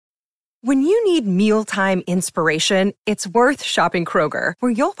When you need mealtime inspiration, it's worth shopping Kroger,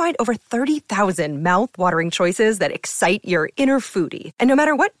 where you'll find over 30,000 mouth-watering choices that excite your inner foodie. And no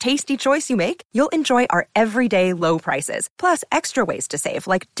matter what tasty choice you make, you'll enjoy our everyday low prices, plus extra ways to save,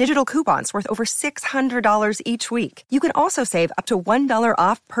 like digital coupons worth over $600 each week. You can also save up to $1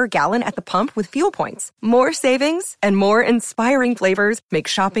 off per gallon at the pump with fuel points. More savings and more inspiring flavors make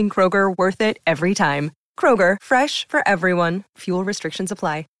shopping Kroger worth it every time. Kroger, fresh for everyone. Fuel restrictions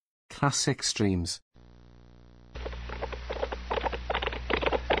apply. Classic streams.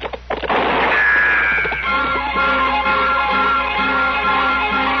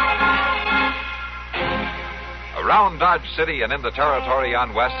 Around Dodge City and in the territory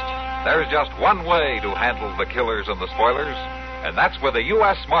on West, there's just one way to handle the killers and the spoilers, and that's with a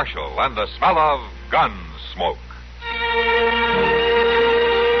U.S. Marshal and the smell of gun smoke.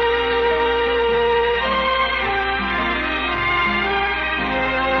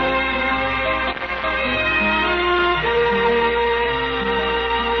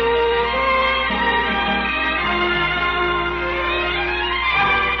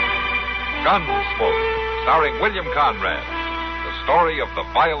 Gunsmoke, starring William Conrad. The story of the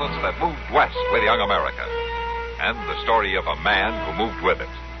violence that moved west with young America. And the story of a man who moved with it.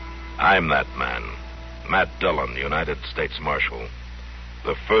 I'm that man. Matt Dillon, United States Marshal.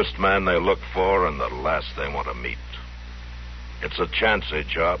 The first man they look for and the last they want to meet. It's a chancy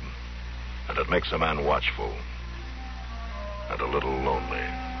job, and it makes a man watchful. And a little lonely.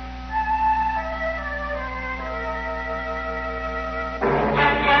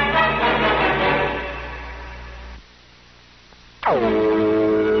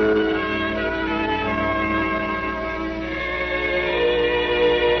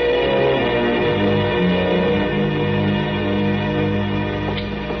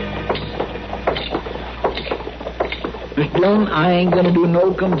 Mr. Dillon, I ain't gonna do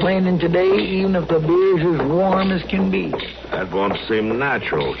no complaining today, even if the beer's as warm as can be. That won't seem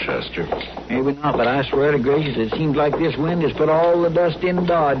natural, Chester. Maybe not, but I swear to gracious, it seems like this wind has put all the dust in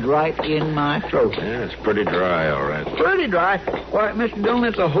Dodge right in my throat. Yeah, it's pretty dry, all right. Pretty dry? Why, Mr. Dillon,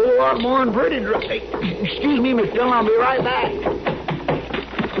 it's a whole lot more than pretty dry. Hey, excuse me, Mr. Dillon, I'll be right back.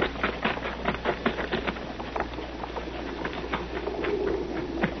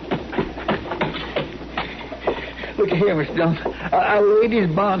 Look here, Mr. Dillon. I laid his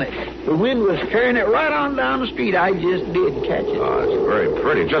bonnet. The wind was carrying it right on down the street. I just did catch it. Oh, it's very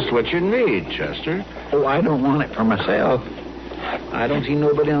pretty. Just what you need, Chester. Oh, I don't want it for myself. I don't see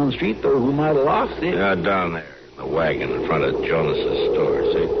nobody on the street, though, who might have lost it. Yeah, down there. The wagon in front of Jonas's store,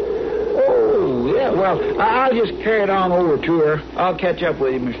 see? Oh, yeah. Well, I'll just carry it on over to her. I'll catch up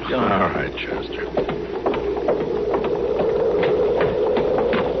with you, Mr. Dillon. All right, Chester.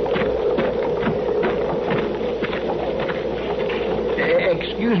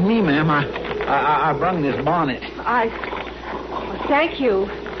 Excuse me, ma'am. I brung this bonnet. Thank you.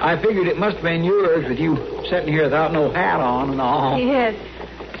 I figured it must have been yours with you sitting here without no hat on and all. Yes.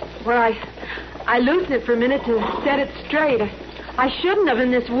 Well, I loosened it for a minute to set it straight. I shouldn't have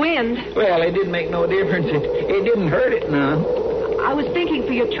in this wind. Well, it didn't make no difference. It didn't hurt it none. I was thinking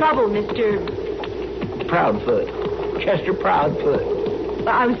for your trouble, Mr. Proudfoot. Chester Proudfoot.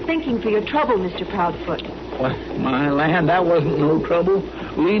 I was thinking for your trouble, Mr. Proudfoot. What, my land, that wasn't no trouble.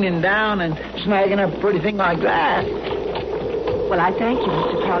 Leaning down and snagging up a pretty thing like that. Well, I thank you,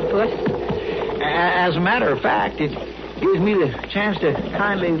 Mr. Proudfoot. As a matter of fact, it gives me the chance to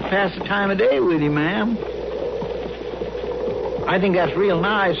kindly pass the time of day with you, ma'am. I think that's real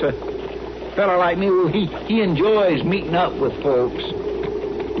nice. A fellow like me, well, he enjoys meeting up with folks.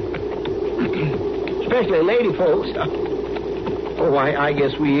 Especially lady folks. Oh, I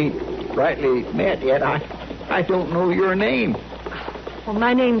guess we ain't rightly met yet. I don't know your name. Well,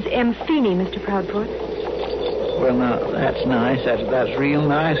 my name's M. Feeney, Mr. Proudfoot. Well, now, that's nice. That's real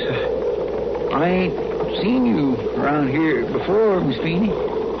nice. I ain't seen you around here before, Miss Feeney.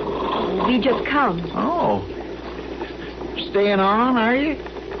 We just come. Oh. Staying on, are you?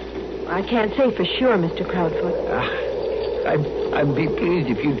 I can't say for sure, Mr. Proudfoot. I'd be pleased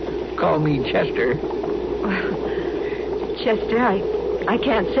if you'd call me Chester. Chester, I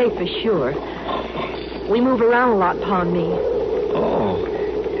can't say for sure. We move around a lot, upon me. Oh.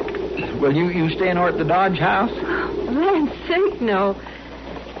 Well, you stay north of the Dodge house? Land's sake, no.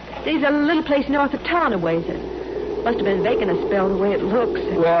 There's a little place north of town a ways. It must have been vacant a spell the way it looks.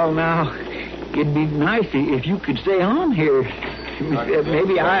 Well, now, it'd be nice if you could stay on here.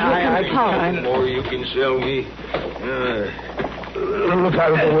 Maybe I kind of... More you can sell me. Look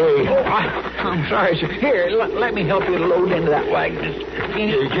out of the way. I'm sorry, sir. Here, let me help you to load into that wagon.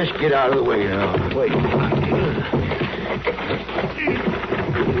 Here, just get out of the way now. Wait.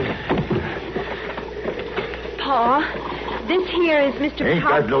 Pa, this here is Mr. Ain't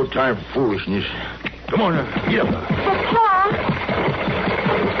got no time for foolishness. Come on, now. Get up. But, Pa.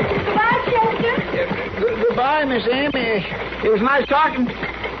 Goodbye, Chester. Goodbye, Miss Amy. It was nice talking.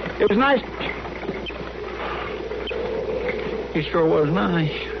 It was nice. It sure was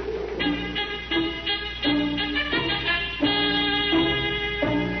nice.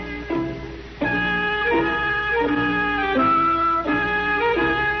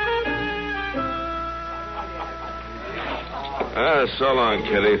 So long,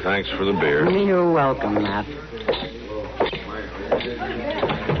 Kitty. Thanks for the beer. You're welcome, Matt.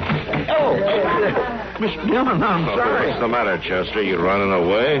 Oh, Miss Dillon, I'm sorry. What's the matter, Chester? You running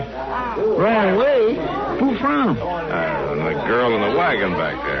away? Ran away? Who from? The girl in the wagon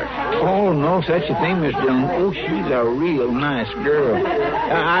back there. Oh, no such a thing, Miss Dillon. Oh, she's a real nice girl.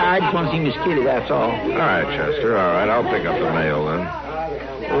 I just want to see Miss Kitty, that's all. All right, Chester. All right, I'll pick up the mail then.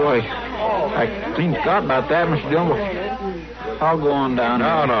 Boy, I clean forgot about that, Miss Dillon. I'll go on down.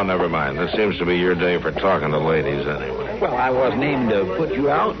 No, never mind. This seems to be your day for talking to ladies anyway. Well, I wasn't aiming to put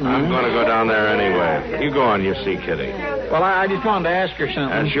you out. I'm going to go down there anyway. You go on, you see Kitty. Well, I just wanted to ask her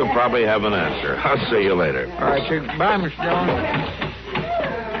something. And she'll probably have an answer. I'll see you later. All right, sir. Bye, Mr. Jones.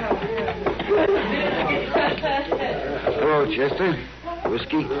 Hello, Chester.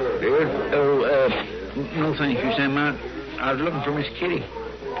 Whiskey? Beer? Oh, no thank you, Sam. I was looking for Miss Kitty.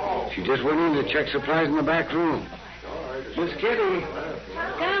 She just went in to check supplies in the back room. Miss Kitty.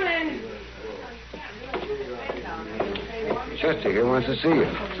 Coming. Chester here wants to see you.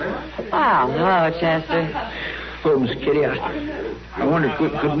 Oh, hello, Chester. Oh, Miss Kitty, I wonder,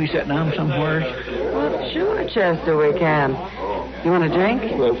 could we sit down somewhere? Well, sure, Chester, we can. You want a drink?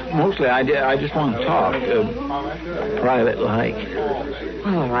 Well, mostly I just want to talk, private like.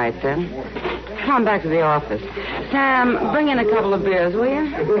 All right, then. Come on back to the office. Sam, bring in a couple of beers, will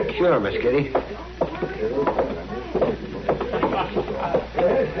you? Sure, Miss Kitty.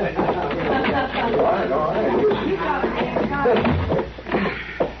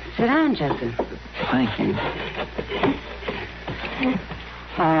 Sit down, Chester. Thank you.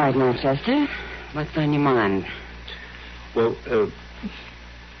 All right, now, Chester. What's on your mind? Well,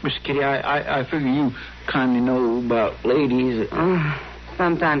 Miss Kitty, I figure you kind of know about ladies. Oh,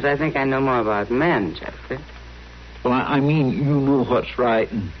 sometimes I think I know more about men, Chester. Well, I mean, you know what's right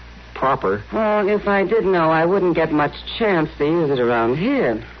and proper. Well, if I did know, I wouldn't get much chance to use it around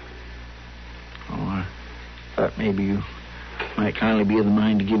here. Oh, I thought maybe you might kindly be of the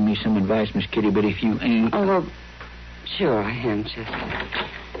mind to give me some advice, Miss Kitty, but if you ain't... Oh, well, sure I am,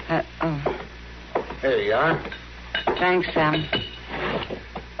 Chester. There you are. Thanks, Sam.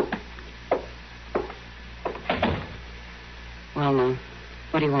 Well, now,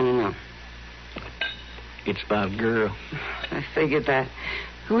 what do you want to know? It's about a girl. I figured that.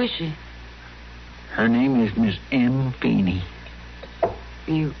 Who is she? Her name is Miss M. Feeney.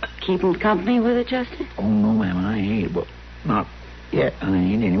 You keeping company with her, Chester? Oh, no, ma'am, I ain't. Well, not yet, I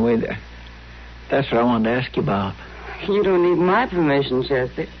ain't. Anyway, that's what I wanted to ask you about. You don't need my permission,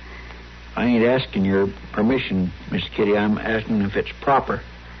 Chester. I ain't asking your permission, Miss Kitty. I'm asking if it's proper.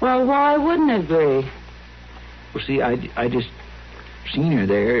 Well, why wouldn't it be? Well, see, I just seen her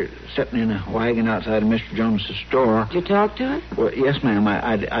there, sitting in a wagon outside of Mr. Jones's store. Did you talk to her? Well, yes, ma'am,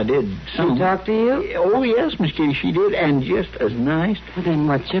 I did. She talked to you? Oh, yes, Miss Kitty, she did, and just as nice. Well, then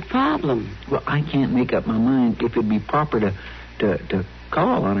what's your problem? Well, I can't make up my mind if it'd be proper to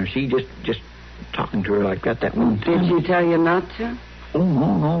call on her. See, just talking to her like that one time. Did she tell you not to?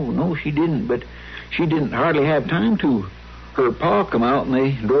 Oh, no, she didn't, but she didn't hardly have time to. Her pa come out and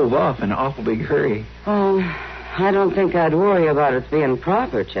they drove off in an awful big hurry. Oh, I don't think I'd worry about it being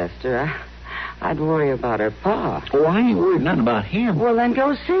proper, Chester. I'd worry about her pa. Oh, I ain't worried none about him. Well, then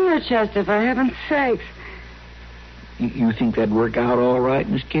go see her, Chester, for heaven's sakes. You think that'd work out all right,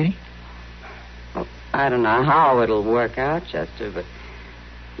 Miss Kitty? Well, I don't know how it'll work out, Chester, but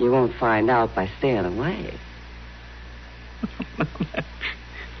you won't find out by staying away.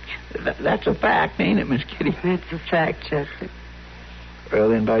 That's a fact, ain't it, Miss Kitty? That's a fact, Chester. Well,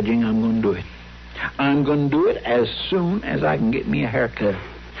 then, by jing, I'm going to do it. I'm going to do it as soon as I can get me a haircut.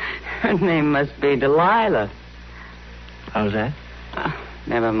 Her name must be Delilah. How's that?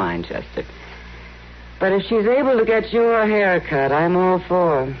 Never mind, Chester. But if she's able to get your haircut, I'm all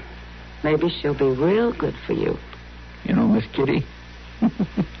for her. Maybe she'll be real good for you. You know, Miss Kitty,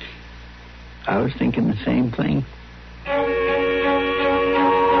 I was thinking the same thing.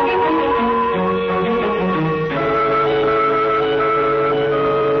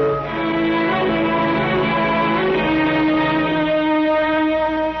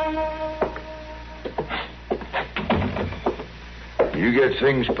 You get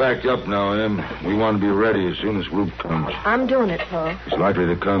things things packed up now, Em. We want to be ready as soon as Rube comes. I'm doing it, Pa. He's likely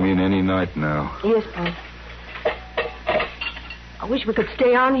to come in any night now. Yes, Pa. I wish we could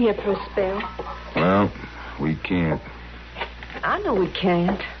stay on here for a spell. Well, we can't. I know we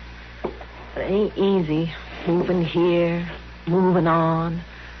can't. But it ain't easy. Moving here, moving on.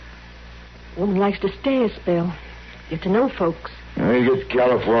 Woman likes to stay a spell. Get to know folks. When we get to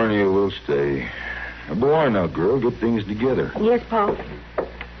California, we'll stay. Now, go on now, girl. Get things together. Yes, Pa.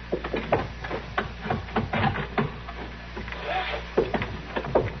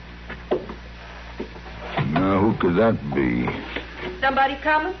 Now, who could that be? Somebody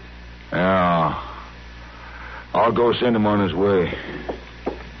coming? Yeah. I'll go send him on his way.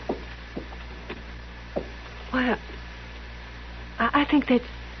 Well, I think that's...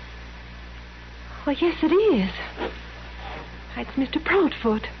 Well, yes, it is. It's Mr.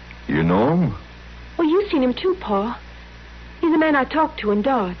 Proudfoot. You know him? Well, you've seen him too, Pa. He's the man I talked to in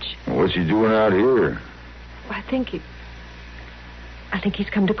Dodge. What's he doing out here? Well, I think he's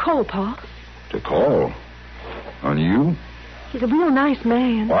come to call, Pa. To call? On you? He's a real nice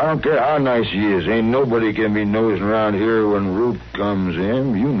man. Well, I don't care how nice he is. Ain't nobody can be nosing around here when Roop comes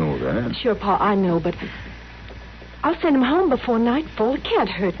in. You know that. Sure, Pa, I know, but I'll send him home before nightfall. It can't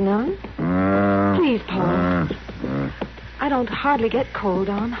hurt none. Please, Pa. I don't hardly get cold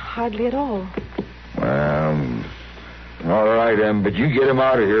on. Hardly at all. Well, all right, Em, but you get him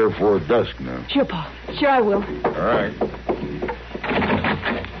out of here before dusk now. Sure, Pa. Sure, I will. All right.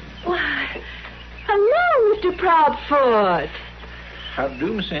 Why, hello, Mr. Proudfoot. How do you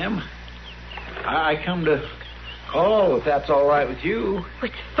do, Miss Em? I come to call, if that's all right with you.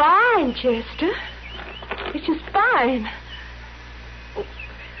 It's fine, Chester. It's just fine.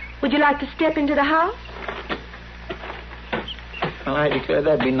 Would you like to step into the house? Well, I declare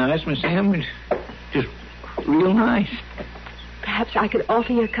that'd be nice, Miss Em. It's just real nice. Perhaps I could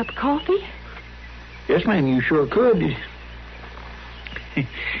offer you a cup of coffee? Yes, ma'am, you sure could.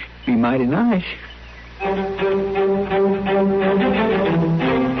 Be mighty nice.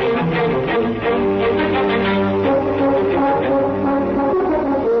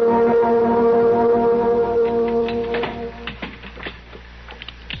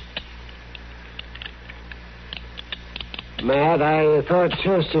 Matt, I thought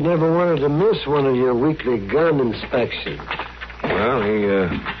Chester never wanted to miss one of your weekly gun inspections. Well, he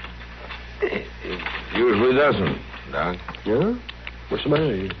usually doesn't, Doc. Yeah? What's the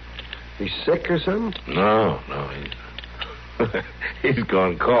matter? He's sick or something? No, he's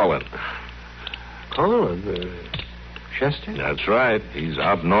gone calling. Calling? Chester? That's right. He's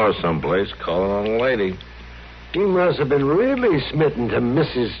out north someplace calling on a lady. He must have been really smitten to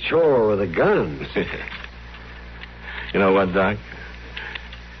Mrs. Chore with a gun. You know what, Doc?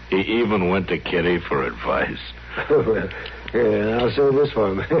 He even went to Kitty for advice. Well, yeah, I'll say this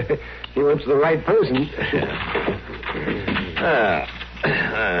for him. He went to the right person.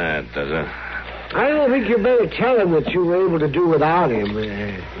 That does it. I don't think you better tell him that you were able to do without him.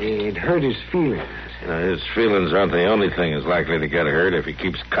 It hurt his feelings. His feelings aren't the only thing that's likely to get hurt if he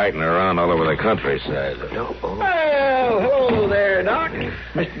keeps kiting around all over the countryside. No. Well, hello there, Doc.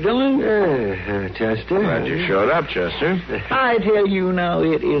 Mr. Dillon? Chester. Glad you showed up, Chester. I tell you now,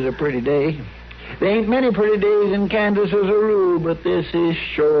 it is a pretty day. There ain't many pretty days in Kansas as a rule, but this is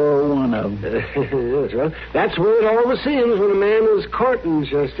sure one of them. Yes, well, that's where it always seems when a man is courting,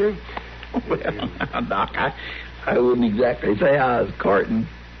 Chester. Well, now, Doc, I wouldn't exactly say I was courting.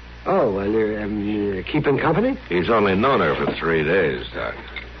 Oh, well, you're keeping company? He's only known her for 3 days, Doc.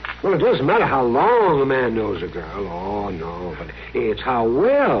 Well, it doesn't matter how long a man knows a girl. Oh, no, but it's how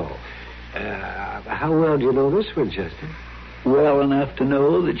well. How well do you know this one, Chester? Well enough to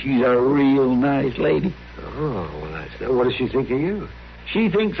know that she's a real nice lady. Oh, well, that's... What does she think of you? She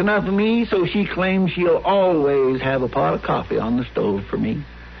thinks enough of me, so she claims she'll always have a pot of coffee on the stove for me.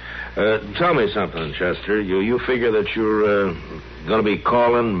 Tell me something, Chester. You figure that you're going to be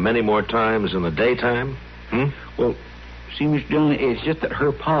calling many more times in the daytime? Well, see, Miss Dillon, it's just that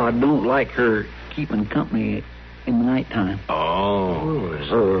her pa don't like her keeping company in the nighttime. Oh.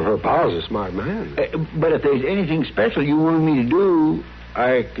 Her pa's a smart man. But if there's anything special you want me to do,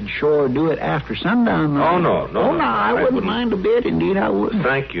 I could sure do it after sundown. Oh, no. Oh, no, I wouldn't mind a bit. Indeed, I wouldn't.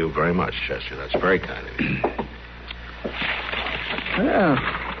 Thank you very much, Chester. That's very kind of you. Well,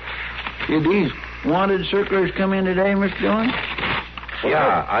 did these wanted circulars come in today, Mr. Dillon?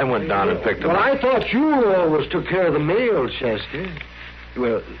 Yeah, I went down and picked them up. Well, I thought you always took care of the mail, Chester.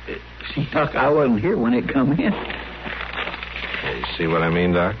 Well, see, Doc, I wasn't here when it come in. You see what I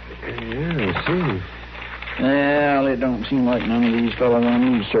mean, Doc? Yeah, I see. Well, it don't seem like none of these fellows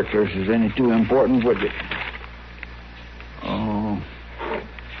on these circulars is any too important, would it? Oh,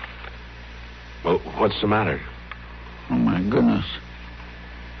 What's the matter? Oh, my goodness.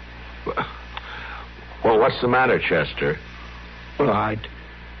 Well, what's the matter, Chester? Well,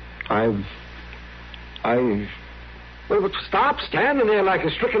 Well, but stop standing there like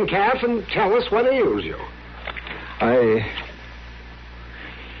a stricken calf and tell us what ails you.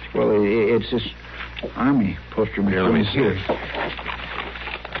 Well, it's this Army poster. Here, let me see it.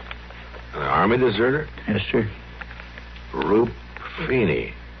 An Army deserter? Yes, sir. Rube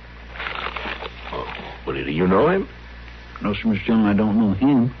Feeney. Oh, well, do you know him? No, sir, Mr. Dillon, I don't know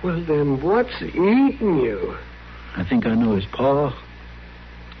him. Well, then what's eating you? I think I know his pa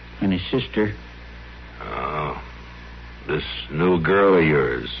and his sister. Oh. This new girl of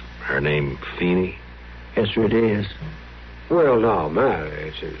yours, her name Feeney? Yes, sir, it is. Well, now, Matt,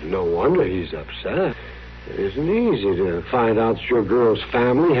 it's no wonder he's upset. It isn't easy to find out that your girl's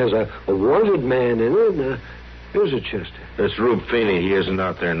family has a wanted man in it. Now, here's it, Chester. This Rube Feeney, he isn't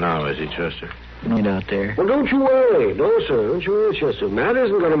out there now, is he, Chester? Not out there. Well, don't you worry. No, sir, don't you worry, Chester. Matt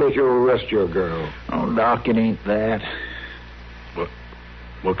isn't going to make you arrest your girl. Oh, Doc, it ain't that.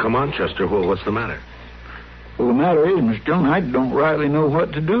 Well, come on, Chester. Well, what's the matter? Well, the matter is, Mr. Dillon, I don't rightly know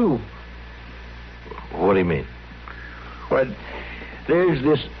what to do. What do you mean? Well, there's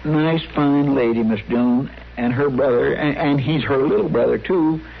this nice, fine lady, Miss Dillon, and her brother, and he's her little brother,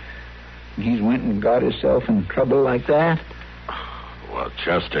 too. And he's went and got himself in trouble like that. Well,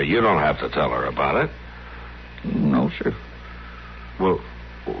 Chester, you don't have to tell her about it. No, sir. Well,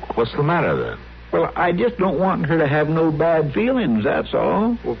 what's the matter, then? Well, I just don't want her to have no bad feelings, that's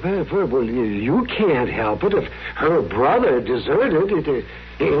all. Well, you can't help it. If her brother deserted,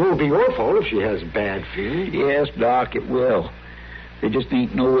 it won't be your fault if she has bad feelings. Yes, Doc, it will. There just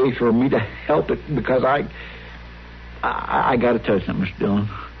ain't no way for me to help it because I got to tell you something, Mr. Dillon.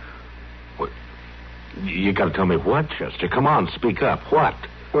 What? You got to tell me what, Chester? Come on, speak up. What?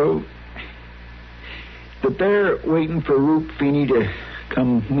 Well, that they're waiting for Rube Feeney to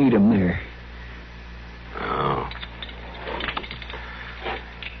come meet him there. Oh.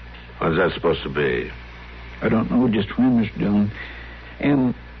 What's that supposed to be? I don't know just when, Mr. Dillon.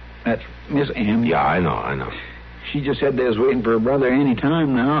 And that's Miss M. Yeah, I know. She just said they was waiting for her brother any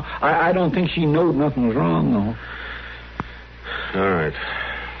time now. I don't think she knowed nothing was wrong, though. All right.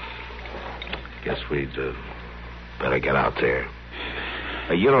 Guess we'd better get out there.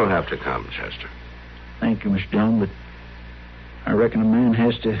 You don't have to come, Chester. Thank you, Mr. Dillon, but I reckon a man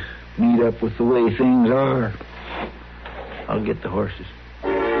has to meet up with the way things are. I'll get the horses.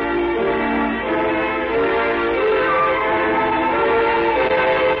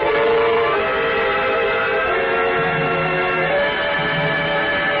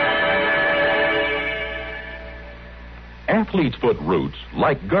 Athlete's foot roots,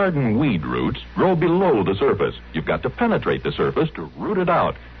 like garden weed roots, grow below the surface. You've got to penetrate the surface to root it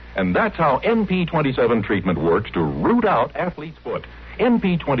out. And that's how NP27 treatment works to root out athlete's foot.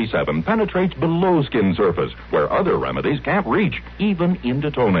 NP27 penetrates below skin surface, where other remedies can't reach, even into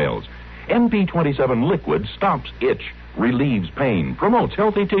toenails. NP27 liquid stops itch, relieves pain, promotes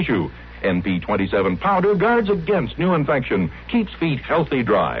healthy tissue. NP27 powder guards against new infection, keeps feet healthy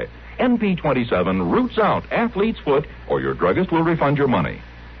dry. NP27 roots out athlete's foot, or your druggist will refund your money.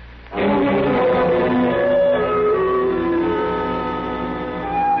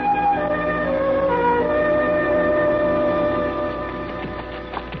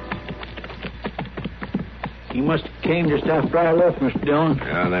 You must have came just after I left, Mr. Dillon.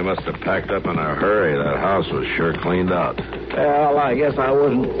 Yeah, they must have packed up in a hurry. That house was sure cleaned out. Well, I guess I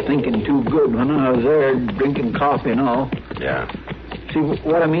wasn't thinking too good when I was there drinking coffee and all. Yeah. See,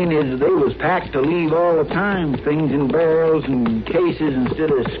 what I mean is they was packed to leave all the time. Things in barrels and cases instead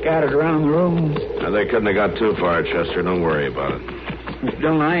of scattered around the room. Now, they couldn't have got too far, Chester. Don't worry about it. Mr.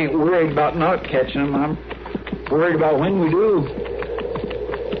 Dillon, I ain't worried about not catching them. I'm worried about when we do.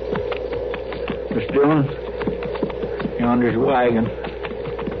 Mr. Dillon, yonder's a wagon.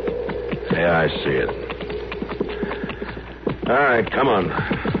 Yeah, I see it. All right, come on.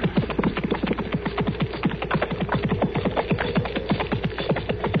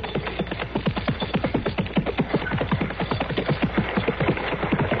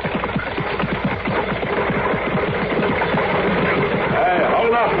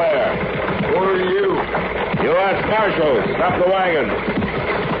 Marshal, stop the wagon.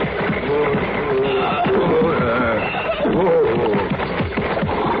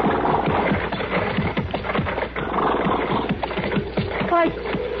 Why,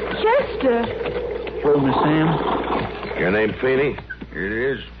 Chester. Hello, Miss Sam. Your name Feeney? It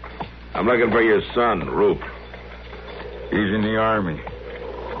is. I'm looking for your son, Rube. He's in the Army.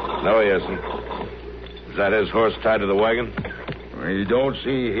 No, he isn't. Is that his horse tied to the wagon? You don't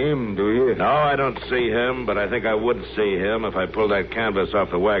see him, do you? No, I don't see him, but I think I would see him if I pulled that canvas off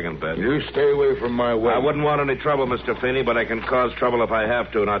the wagon bed. You stay away from my wagon. I wouldn't want any trouble, Mr. Feeney, but I can cause trouble if I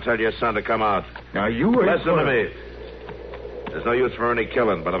have to, and I'll tell your son to come out. Now, you ain't Listen to me. There's no use for any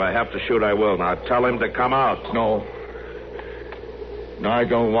killing, but if I have to shoot, I will. Now, tell him to come out. No. No, I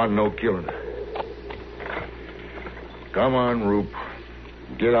don't want no killing. Come on, Roop.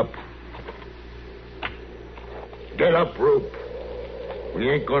 Get up. Get up, Roop. We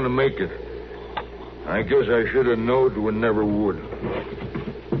ain't going to make it. I guess I should have known we never would.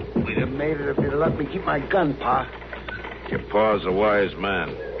 We'd have made it if you'd let me keep my gun, Pa. Your pa's a wise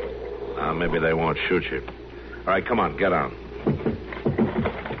man. Now, maybe they won't shoot you. All right, come on, get on.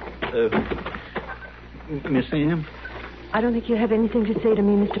 Miss Sam? I don't think you have anything to say to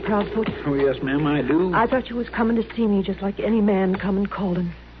me, Mr. Proudfoot. Oh, yes, ma'am, I do. I thought you was coming to see me just like any man coming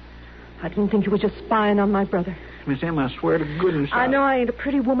calling. I didn't think you were just spying on my brother. Miss Em, I swear to goodness. I know I ain't a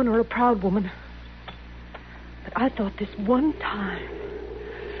pretty woman or a proud woman. But I thought this one time,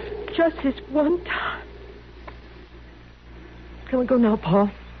 just this one time. Can we go now, Paul?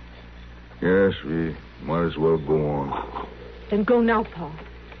 Yes, we might as well go on. Then go now, Paul.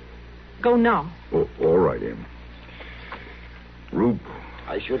 Go now. Oh, all right, Em. Roop.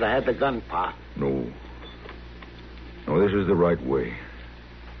 I should have had the gun, Pa. No. No, this is the right way.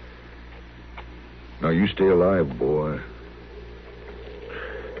 Now, you stay alive, boy.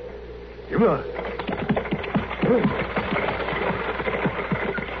 Come on.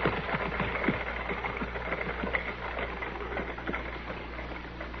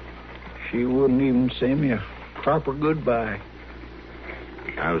 She wouldn't even say me a proper goodbye.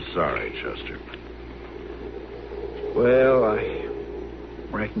 I'm sorry, Chester. Well, I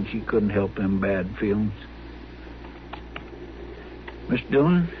reckon she couldn't help them bad feelings. Miss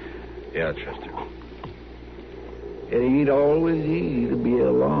Dillon? Yeah, Chester. It ain't always easy to be a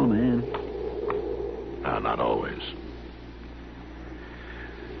lawman. No, not always.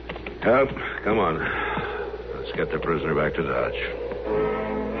 Well, come on. Let's get the prisoner back to Dodge.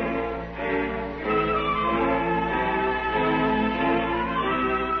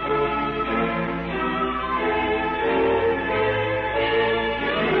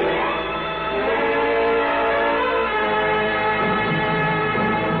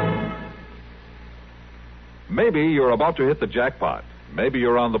 Maybe you're about to hit the jackpot. Maybe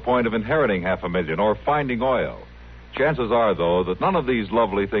you're on the point of inheriting $500,000 or finding oil. Chances are, though, that none of these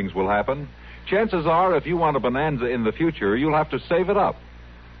lovely things will happen. Chances are, if you want a bonanza in the future, you'll have to save it up.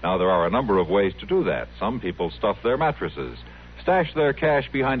 Now, there are a number of ways to do that. Some people stuff their mattresses, stash their cash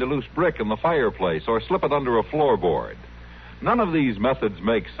behind a loose brick in the fireplace, or slip it under a floorboard. None of these methods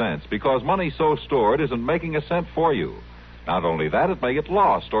make sense because money so stored isn't making a cent for you. Not only that, it may get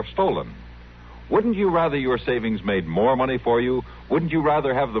lost or stolen. Wouldn't you rather your savings made more money for you? Wouldn't you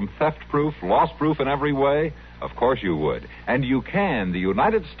rather have them theft-proof, loss-proof in every way? Of course you would. And you can the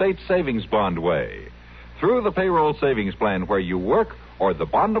United States Savings Bond way. Through the payroll savings plan where you work or the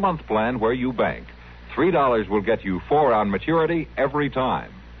bond-a-month plan where you bank. $3 will get you $4 on maturity every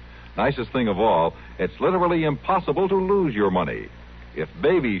time. Nicest thing of all, it's literally impossible to lose your money. If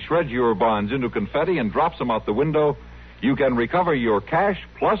Baby shreds your bonds into confetti and drops them out the window, you can recover your cash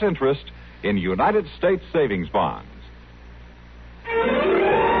plus interest in United States savings bonds.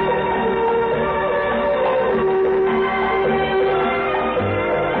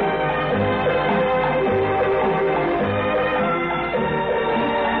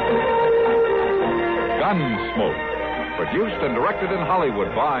 Gunsmoke. Produced and directed in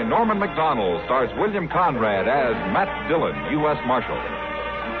Hollywood by Norman Macdonald, stars William Conrad as Matt Dillon, U.S. Marshal.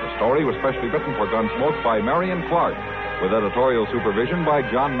 The story was specially written for Gunsmoke by Marion Clark, with editorial supervision by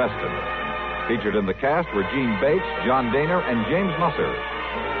John Meston. Featured in the cast were Gene Bates, John Daner, and James Nusser.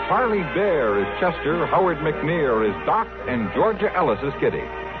 Harley Bear is Chester, Howard McNear is Doc, and Georgia Ellis is Kitty.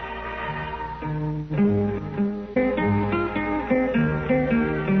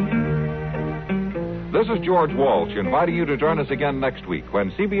 This is George Walsh inviting you to join us again next week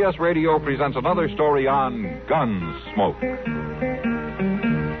when CBS Radio presents another story on Gunsmoke.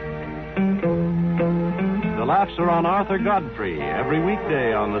 The Laughs are on Arthur Godfrey every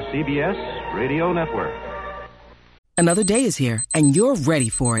weekday on the CBS Radio Network. Another day is here, and you're ready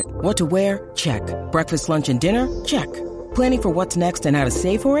for it. What to wear? Check. Breakfast, lunch, and dinner? Check. Planning for what's next and how to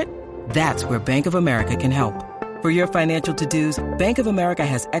save for it? That's where Bank of America can help. For your financial to-dos, Bank of America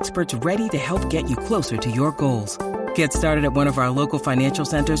has experts ready to help get you closer to your goals. Get started at one of our local financial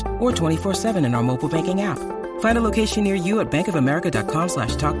centers or 24/7 in our mobile banking app. Find a location near you at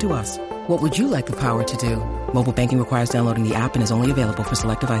bankofamerica.com/talktous. What would you like the power to do? Mobile banking requires downloading the app and is only available for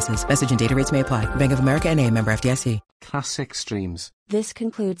select devices. Message and data rates may apply. Bank of America N.A., member FDIC. Classic Streams. This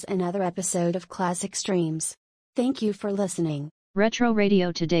concludes another episode of Classic Streams. Thank you for listening. Retro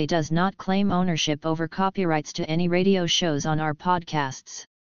Radio Today does not claim ownership over copyrights to any radio shows on our podcasts.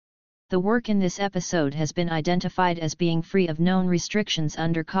 The work in this episode has been identified as being free of known restrictions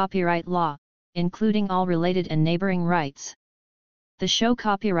under copyright law, including all related and neighboring rights. The show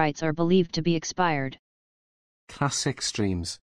copyrights are believed to be expired. Classic Streams.